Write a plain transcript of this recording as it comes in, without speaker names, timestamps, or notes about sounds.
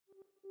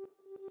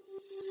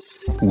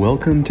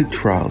Welcome to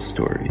Trial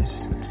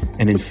Stories,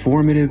 an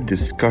informative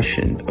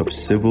discussion of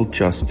civil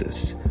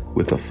justice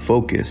with a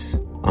focus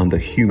on the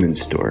human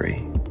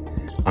story.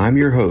 I'm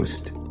your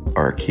host,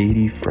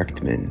 Arkady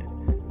Frechtman,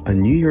 a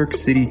New York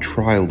City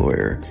trial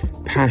lawyer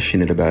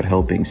passionate about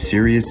helping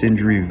serious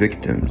injury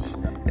victims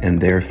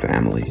and their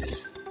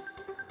families.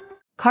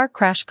 Car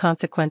Crash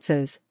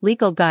Consequences,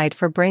 Legal Guide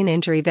for Brain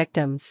Injury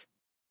Victims.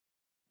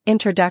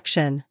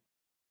 Introduction.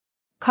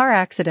 Car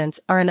accidents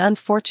are an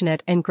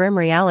unfortunate and grim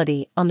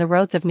reality on the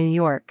roads of New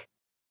York.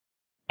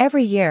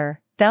 Every year,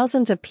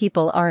 thousands of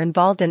people are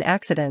involved in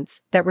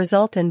accidents that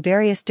result in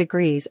various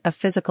degrees of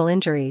physical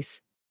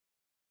injuries.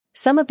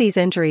 Some of these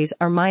injuries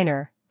are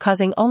minor,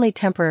 causing only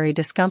temporary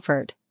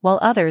discomfort, while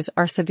others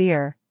are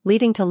severe,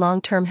 leading to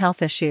long-term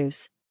health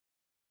issues.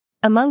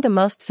 Among the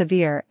most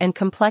severe and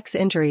complex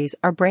injuries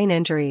are brain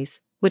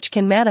injuries, which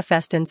can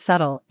manifest in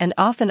subtle and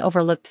often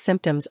overlooked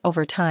symptoms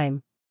over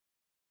time.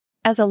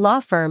 As a law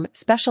firm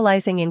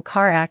specializing in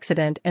car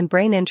accident and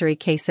brain injury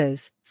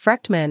cases,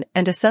 Frechtman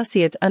and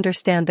Associates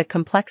understand the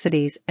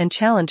complexities and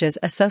challenges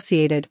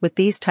associated with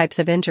these types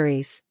of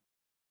injuries.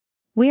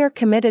 We are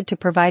committed to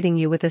providing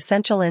you with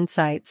essential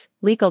insights,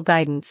 legal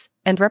guidance,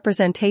 and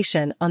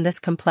representation on this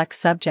complex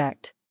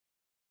subject.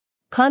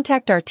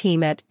 Contact our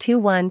team at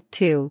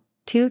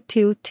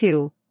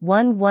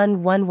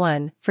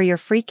 212-222-1111 for your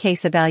free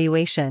case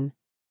evaluation.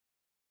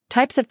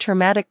 Types of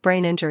traumatic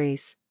brain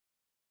injuries.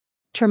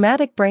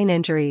 Traumatic brain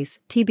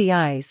injuries,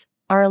 TBIs,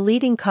 are a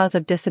leading cause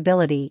of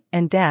disability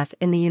and death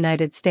in the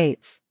United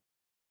States.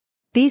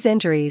 These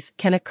injuries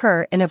can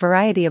occur in a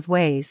variety of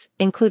ways,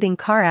 including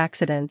car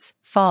accidents,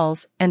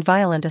 falls, and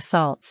violent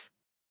assaults.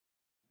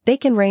 They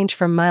can range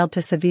from mild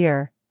to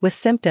severe, with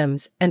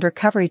symptoms and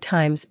recovery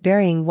times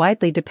varying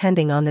widely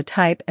depending on the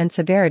type and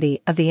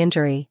severity of the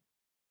injury.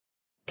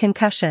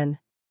 Concussion.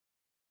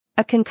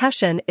 A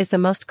concussion is the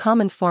most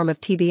common form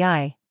of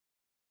TBI.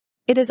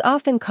 It is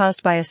often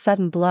caused by a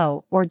sudden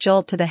blow or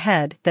jolt to the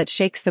head that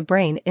shakes the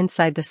brain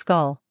inside the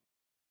skull.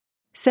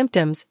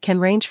 Symptoms can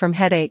range from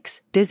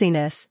headaches,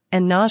 dizziness,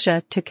 and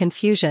nausea to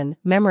confusion,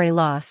 memory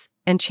loss,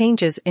 and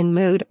changes in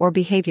mood or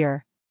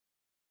behavior.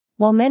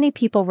 While many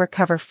people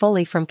recover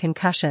fully from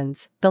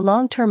concussions, the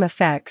long-term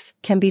effects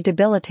can be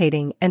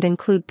debilitating and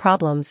include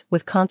problems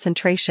with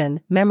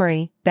concentration,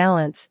 memory,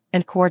 balance,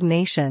 and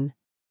coordination.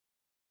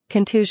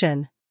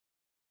 Contusion.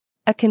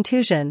 A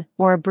contusion,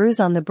 or a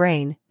bruise on the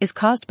brain, is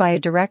caused by a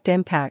direct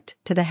impact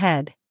to the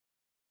head.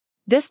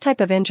 This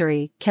type of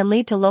injury can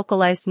lead to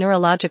localized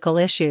neurological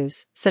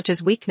issues, such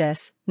as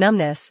weakness,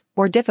 numbness,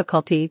 or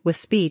difficulty with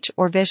speech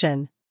or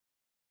vision.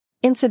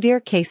 In severe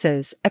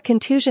cases, a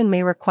contusion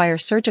may require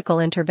surgical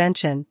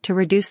intervention to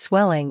reduce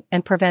swelling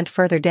and prevent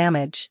further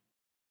damage.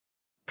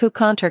 Coup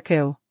contre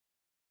coup.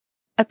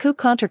 A coup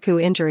contre coup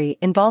injury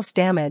involves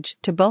damage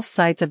to both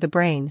sides of the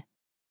brain.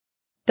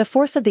 The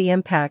force of the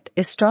impact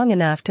is strong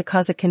enough to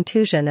cause a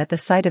contusion at the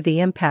site of the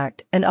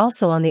impact and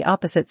also on the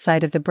opposite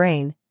side of the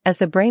brain, as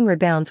the brain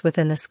rebounds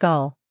within the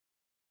skull.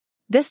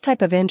 This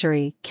type of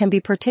injury can be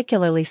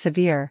particularly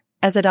severe,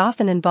 as it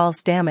often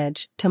involves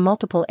damage to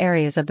multiple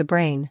areas of the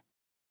brain.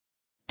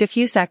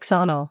 Diffuse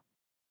axonal.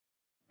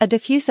 A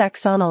diffuse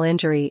axonal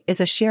injury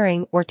is a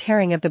shearing or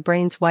tearing of the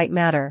brain's white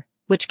matter,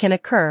 which can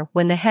occur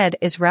when the head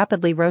is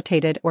rapidly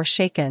rotated or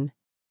shaken.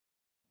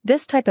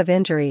 This type of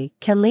injury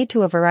can lead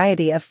to a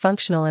variety of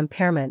functional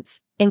impairments,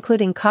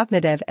 including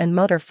cognitive and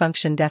motor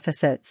function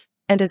deficits,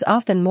 and is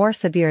often more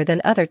severe than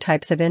other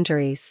types of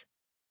injuries.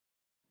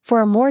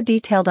 For a more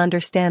detailed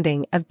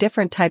understanding of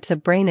different types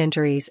of brain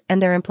injuries and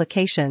their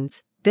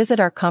implications, visit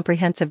our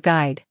comprehensive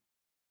guide.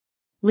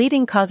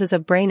 Leading causes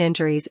of brain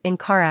injuries in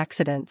car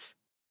accidents.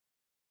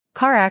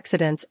 Car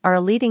accidents are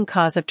a leading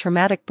cause of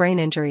traumatic brain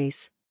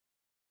injuries.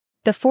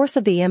 The force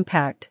of the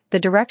impact, the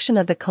direction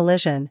of the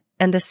collision,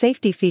 and the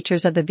safety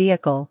features of the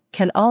vehicle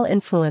can all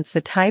influence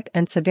the type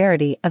and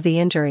severity of the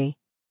injury.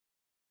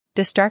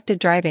 Distracted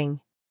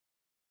driving.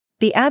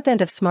 The advent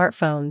of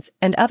smartphones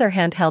and other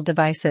handheld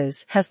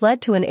devices has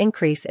led to an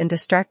increase in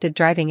distracted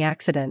driving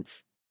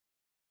accidents.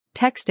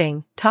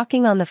 Texting,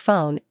 talking on the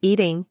phone,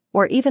 eating,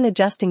 or even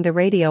adjusting the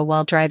radio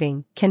while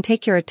driving can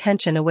take your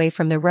attention away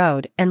from the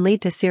road and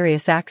lead to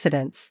serious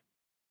accidents.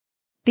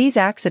 These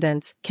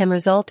accidents can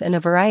result in a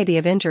variety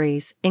of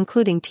injuries,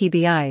 including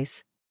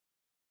TBIs.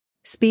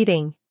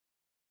 Speeding.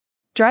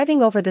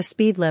 Driving over the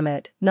speed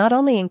limit not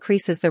only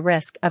increases the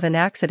risk of an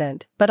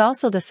accident but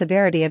also the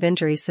severity of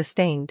injuries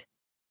sustained.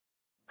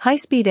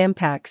 High-speed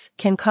impacts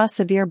can cause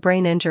severe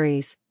brain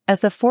injuries, as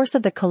the force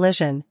of the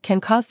collision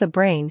can cause the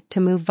brain to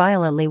move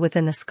violently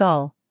within the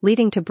skull,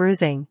 leading to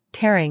bruising,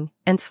 tearing,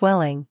 and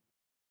swelling.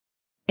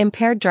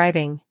 Impaired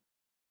driving.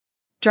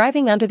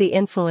 Driving under the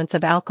influence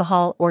of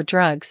alcohol or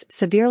drugs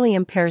severely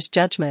impairs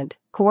judgment,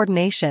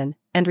 coordination,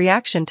 and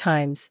reaction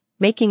times,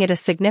 making it a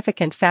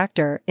significant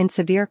factor in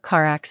severe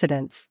car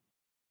accidents.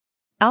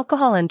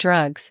 Alcohol and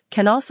drugs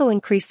can also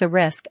increase the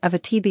risk of a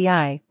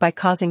TBI by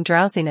causing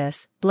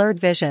drowsiness, blurred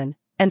vision,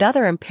 and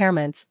other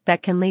impairments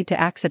that can lead to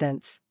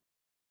accidents.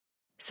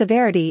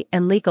 Severity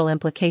and legal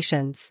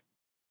implications.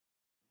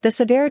 The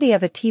severity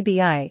of a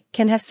TBI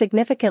can have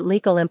significant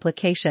legal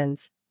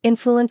implications,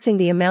 influencing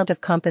the amount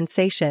of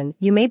compensation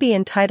you may be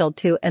entitled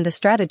to and the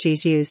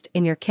strategies used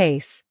in your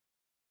case.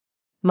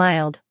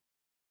 Mild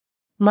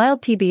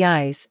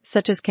TBIs,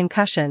 such as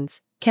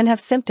concussions, can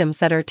have symptoms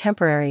that are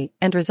temporary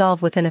and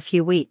resolve within a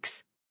few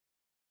weeks.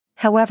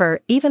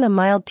 However, even a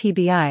mild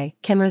TBI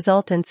can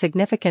result in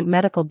significant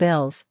medical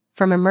bills,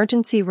 from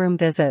emergency room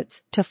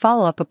visits to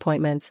follow-up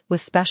appointments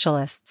with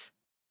specialists.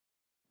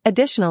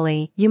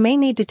 Additionally, you may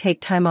need to take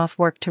time off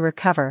work to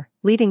recover,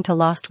 leading to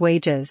lost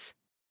wages.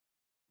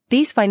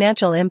 These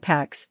financial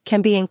impacts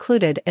can be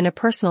included in a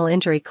personal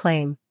injury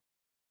claim.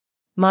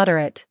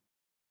 Moderate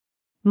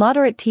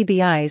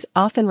TBIs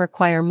often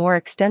require more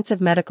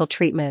extensive medical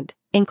treatment,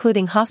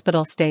 including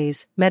hospital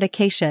stays,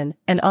 medication,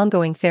 and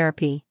ongoing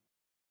therapy.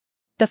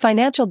 The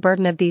financial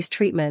burden of these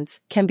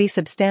treatments can be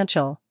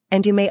substantial,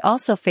 and you may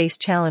also face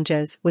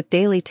challenges with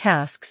daily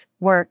tasks,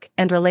 work,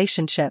 and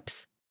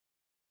relationships.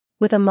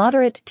 With a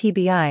moderate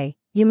TBI,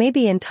 you may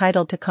be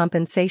entitled to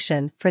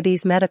compensation for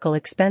these medical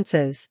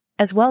expenses,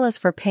 as well as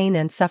for pain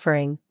and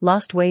suffering,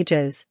 lost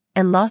wages,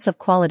 and loss of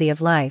quality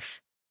of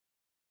life.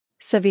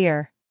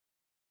 Severe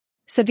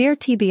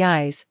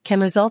TBIs can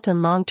result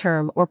in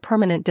long-term or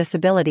permanent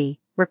disability,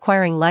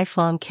 requiring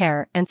lifelong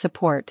care and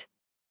support.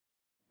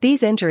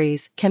 These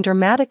injuries can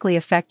dramatically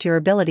affect your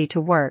ability to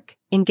work,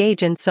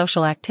 engage in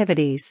social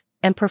activities,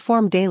 and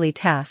perform daily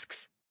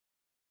tasks.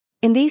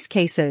 In these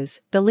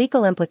cases, the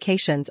legal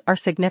implications are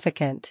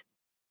significant.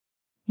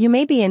 You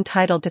may be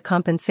entitled to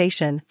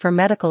compensation for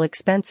medical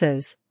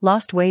expenses,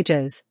 lost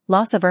wages,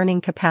 loss of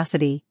earning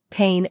capacity,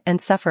 pain and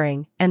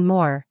suffering, and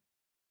more.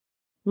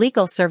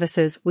 Legal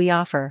services we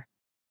offer.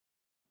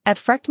 At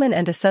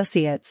Frechtman &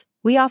 Associates,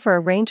 we offer a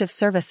range of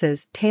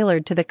services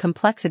tailored to the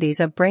complexities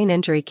of brain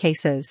injury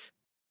cases.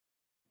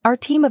 Our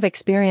team of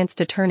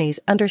experienced attorneys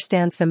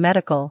understands the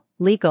medical,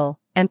 legal,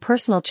 and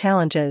personal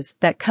challenges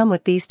that come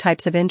with these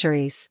types of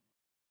injuries.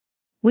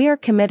 We are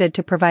committed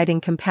to providing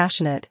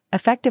compassionate,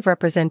 effective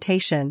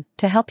representation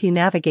to help you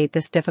navigate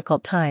this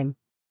difficult time.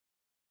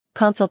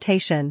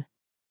 Consultation.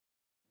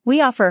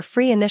 We offer a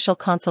free initial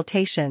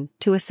consultation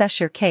to assess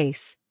your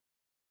case.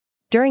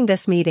 During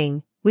this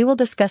meeting, we will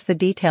discuss the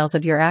details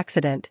of your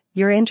accident,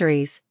 your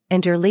injuries,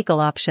 and your legal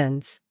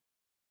options.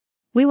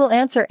 We will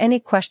answer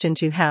any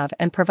questions you have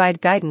and provide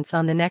guidance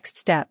on the next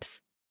steps.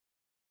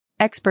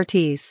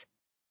 Expertise.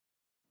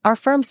 Our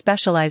firm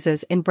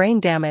specializes in brain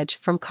damage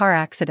from car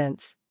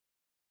accidents.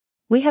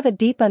 We have a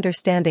deep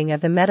understanding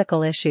of the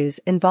medical issues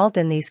involved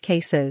in these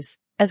cases,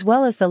 as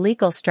well as the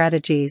legal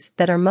strategies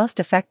that are most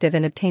effective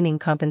in obtaining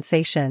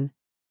compensation.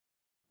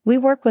 We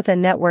work with a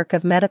network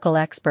of medical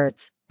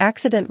experts,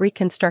 accident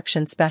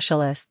reconstruction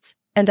specialists,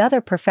 and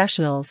other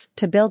professionals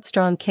to build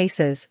strong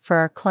cases for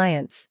our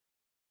clients.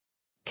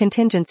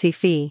 Contingency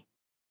fee.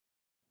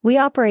 We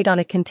operate on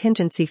a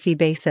contingency fee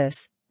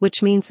basis,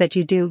 which means that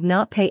you do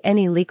not pay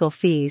any legal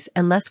fees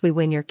unless we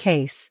win your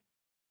case.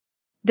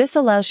 This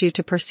allows you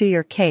to pursue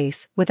your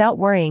case without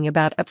worrying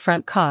about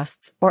upfront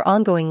costs or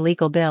ongoing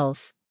legal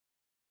bills.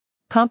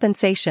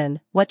 Compensation,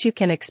 what you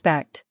can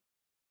expect.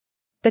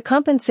 The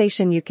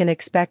compensation you can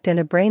expect in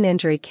a brain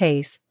injury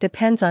case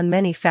depends on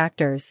many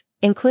factors,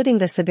 including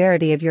the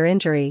severity of your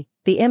injury,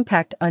 the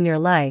impact on your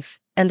life,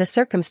 and the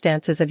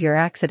circumstances of your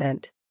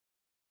accident.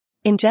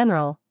 In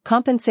general,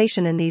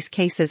 compensation in these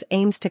cases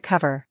aims to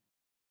cover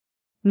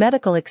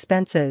medical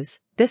expenses.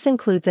 This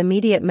includes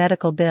immediate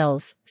medical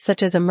bills,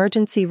 such as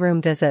emergency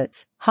room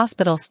visits,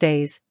 hospital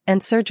stays,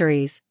 and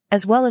surgeries,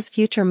 as well as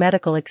future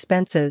medical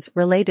expenses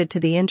related to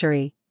the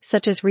injury,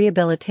 such as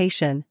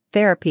rehabilitation,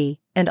 therapy,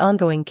 and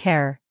ongoing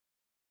care.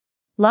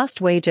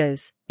 Lost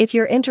wages. If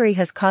your injury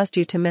has caused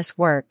you to miss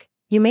work,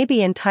 you may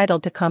be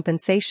entitled to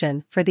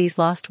compensation for these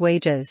lost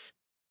wages.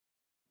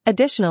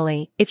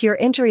 Additionally, if your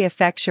injury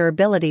affects your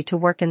ability to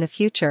work in the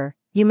future,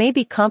 you may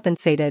be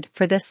compensated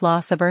for this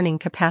loss of earning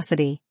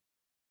capacity.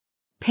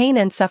 Pain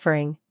and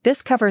suffering.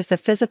 This covers the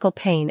physical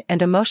pain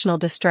and emotional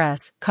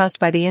distress caused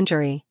by the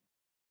injury.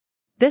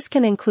 This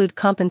can include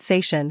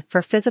compensation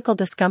for physical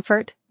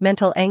discomfort,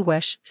 mental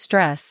anguish,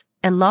 stress,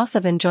 and loss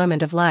of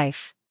enjoyment of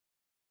life.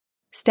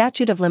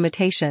 Statute of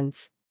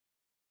limitations.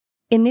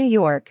 In New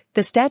York,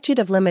 the statute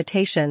of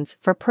limitations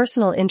for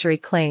personal injury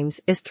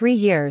claims is 3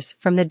 years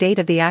from the date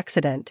of the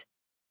accident.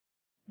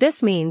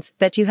 This means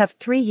that you have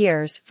 3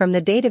 years from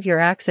the date of your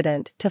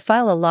accident to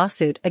file a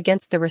lawsuit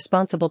against the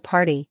responsible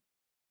party.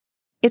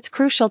 It's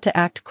crucial to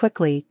act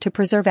quickly to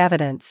preserve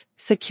evidence,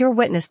 secure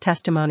witness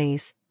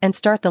testimonies, and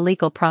start the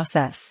legal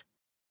process.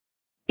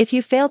 If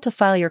you fail to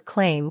file your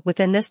claim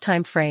within this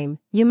time frame,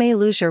 you may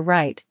lose your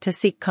right to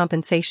seek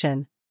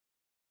compensation.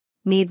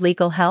 Need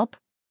legal help?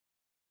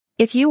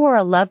 If you or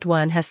a loved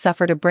one has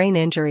suffered a brain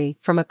injury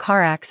from a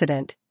car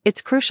accident,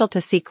 it's crucial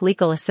to seek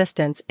legal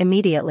assistance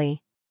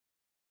immediately.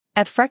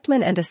 At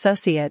Frechtman &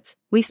 Associates,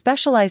 we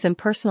specialize in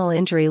personal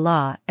injury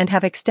law and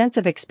have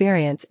extensive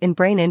experience in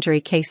brain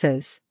injury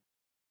cases.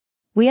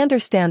 We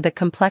understand the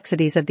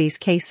complexities of these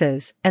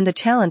cases and the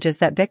challenges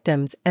that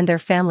victims and their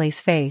families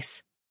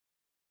face.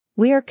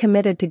 We are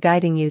committed to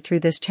guiding you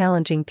through this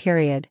challenging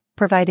period,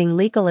 providing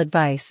legal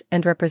advice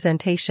and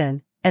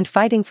representation, and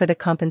fighting for the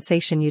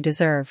compensation you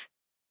deserve.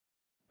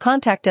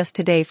 Contact us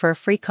today for a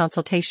free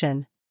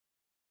consultation.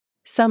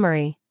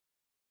 Summary.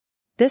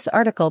 This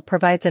article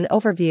provides an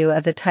overview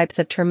of the types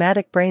of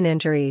traumatic brain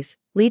injuries,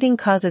 leading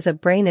causes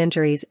of brain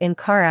injuries in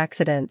car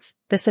accidents,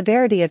 the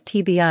severity of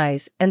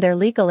TBIs and their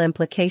legal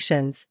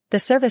implications, the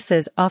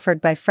services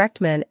offered by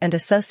Frechtman and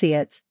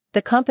Associates,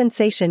 the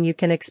compensation you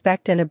can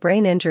expect in a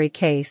brain injury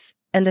case,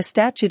 and the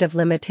statute of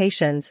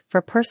limitations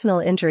for personal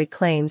injury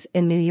claims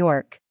in New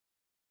York.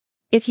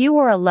 If you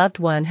or a loved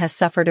one has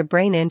suffered a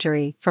brain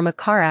injury from a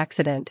car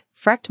accident,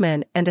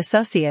 Frechtman and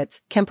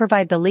Associates can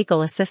provide the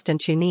legal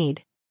assistance you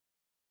need.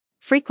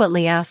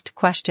 Frequently asked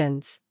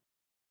questions.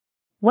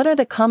 What are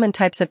the common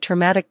types of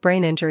traumatic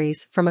brain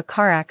injuries from a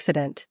car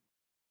accident?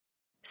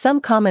 Some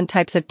common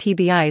types of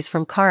TBIs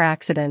from car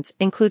accidents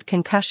include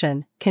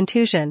concussion,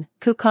 contusion,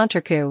 coup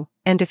contre coup,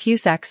 and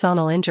diffuse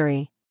axonal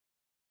injury.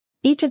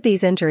 Each of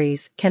these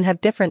injuries can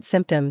have different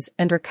symptoms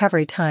and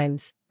recovery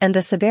times, and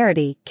the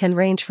severity can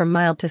range from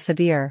mild to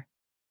severe.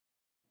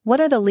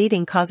 What are the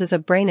leading causes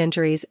of brain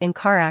injuries in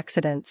car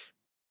accidents?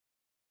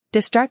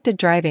 Distracted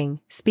driving,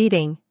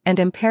 speeding, and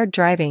impaired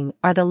driving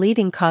are the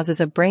leading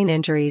causes of brain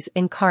injuries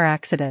in car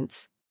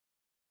accidents.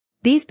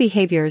 These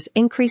behaviors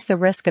increase the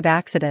risk of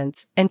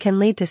accidents and can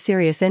lead to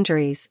serious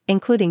injuries,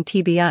 including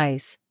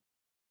TBIs.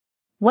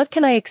 What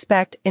can I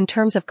expect in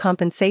terms of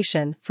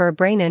compensation for a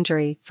brain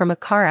injury from a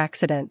car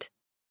accident?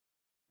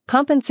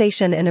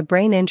 Compensation in a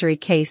brain injury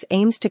case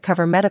aims to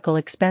cover medical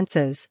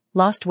expenses,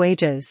 lost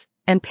wages,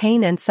 and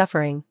pain and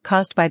suffering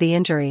caused by the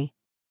injury.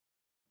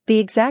 The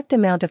exact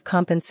amount of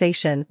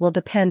compensation will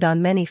depend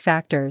on many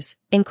factors,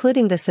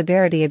 including the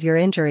severity of your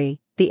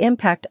injury, the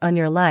impact on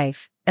your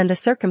life, and the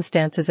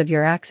circumstances of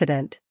your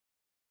accident.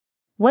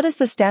 What is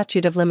the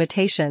statute of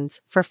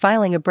limitations for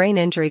filing a brain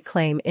injury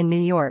claim in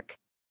New York?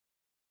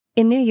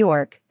 In New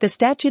York, the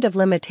statute of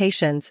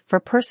limitations for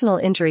personal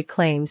injury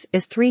claims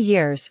is 3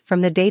 years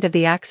from the date of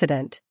the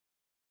accident.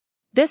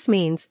 This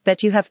means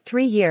that you have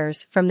 3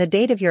 years from the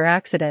date of your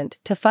accident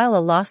to file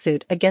a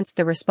lawsuit against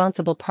the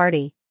responsible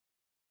party.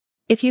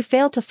 If you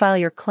fail to file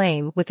your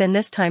claim within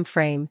this time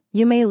frame,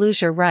 you may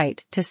lose your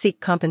right to seek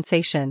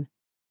compensation.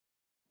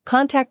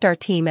 Contact our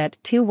team at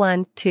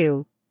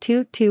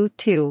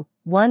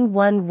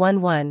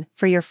 212-222-1111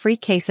 for your free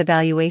case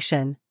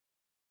evaluation.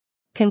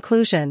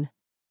 Conclusion.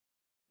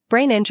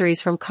 Brain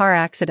injuries from car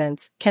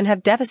accidents can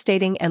have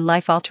devastating and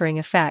life-altering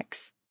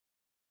effects.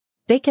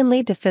 They can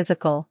lead to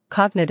physical,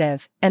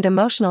 cognitive, and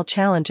emotional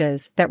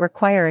challenges that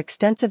require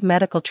extensive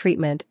medical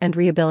treatment and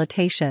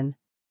rehabilitation.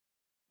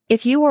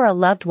 If you or a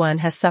loved one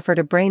has suffered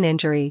a brain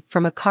injury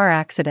from a car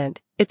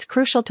accident, it's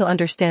crucial to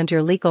understand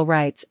your legal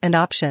rights and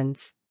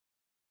options.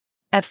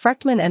 At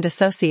Frechtman and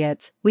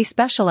Associates, we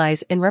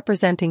specialize in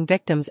representing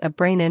victims of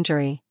brain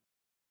injury.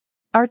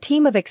 Our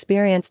team of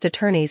experienced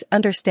attorneys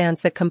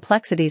understands the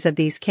complexities of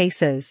these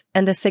cases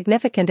and the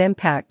significant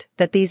impact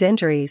that these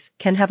injuries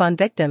can have on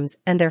victims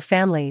and their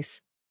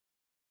families.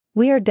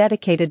 We are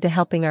dedicated to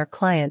helping our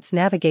clients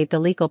navigate the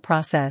legal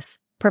process,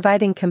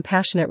 providing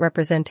compassionate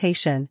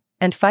representation,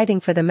 and fighting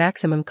for the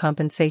maximum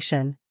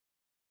compensation.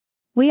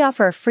 We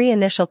offer a free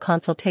initial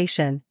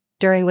consultation,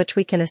 during which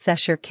we can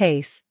assess your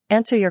case,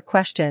 answer your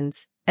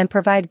questions, and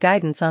provide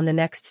guidance on the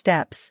next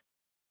steps.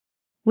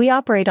 We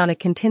operate on a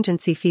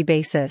contingency fee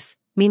basis,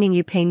 meaning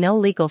you pay no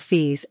legal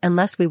fees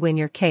unless we win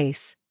your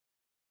case.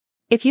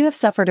 If you have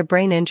suffered a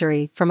brain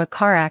injury from a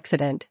car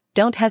accident,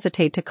 don't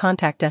hesitate to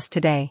contact us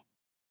today.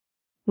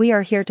 We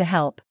are here to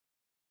help.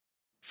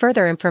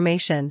 Further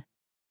information.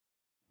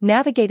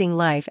 Navigating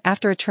life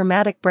after a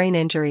traumatic brain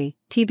injury,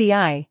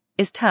 TBI,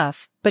 is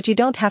tough, but you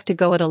don't have to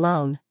go it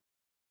alone.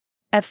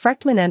 At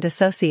Frechtman and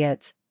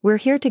Associates, we're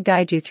here to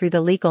guide you through the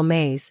legal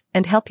maze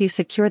and help you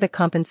secure the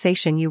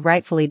compensation you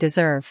rightfully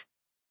deserve.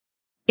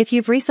 If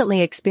you've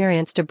recently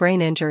experienced a brain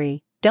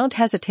injury, don't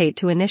hesitate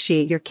to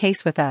initiate your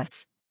case with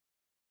us.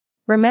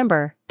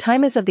 Remember,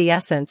 time is of the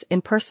essence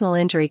in personal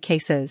injury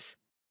cases.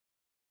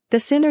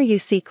 The sooner you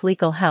seek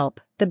legal help,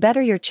 the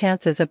better your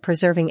chances of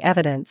preserving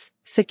evidence,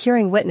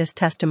 securing witness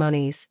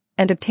testimonies,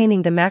 and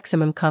obtaining the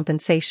maximum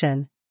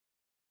compensation.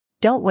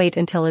 Don't wait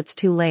until it's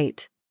too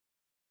late.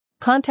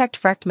 Contact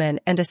Frechtman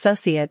and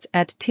Associates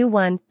at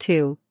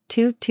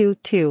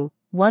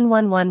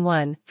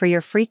 212-222-1111 for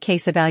your free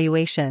case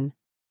evaluation.